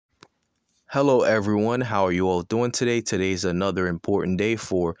Hello everyone, how are you all doing today? Today is another important day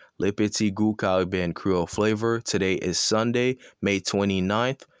for Le Petit and Creole Flavor. Today is Sunday, May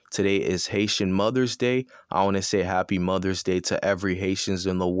 29th. Today is Haitian Mother's Day. I want to say happy Mother's Day to every Haitians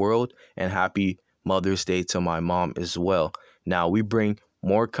in the world and happy Mother's Day to my mom as well. Now we bring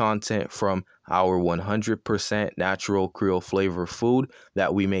more content from our 100% natural Creole flavor food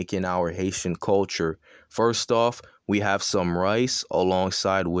that we make in our Haitian culture. First off, we have some rice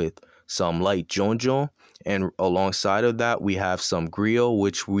alongside with some light jonjon, and alongside of that we have some griot,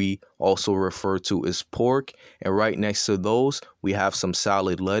 which we also refer to as pork, and right next to those we have some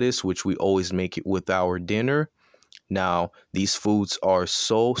salad lettuce, which we always make it with our dinner. Now these foods are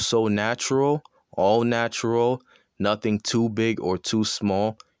so natural, all natural, nothing too big or too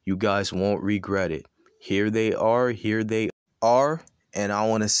small. You guys won't regret it. Here they are, and I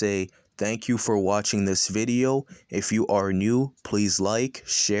want to say thank you for watching this video. If you are new, please like,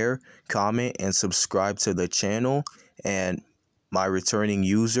 share, comment, and subscribe to the channel. And my returning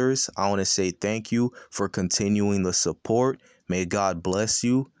users, I want to say thank you for continuing the support. May God bless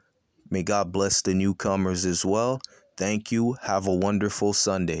you. May God bless the newcomers as well. Thank you. Have a wonderful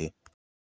Sunday.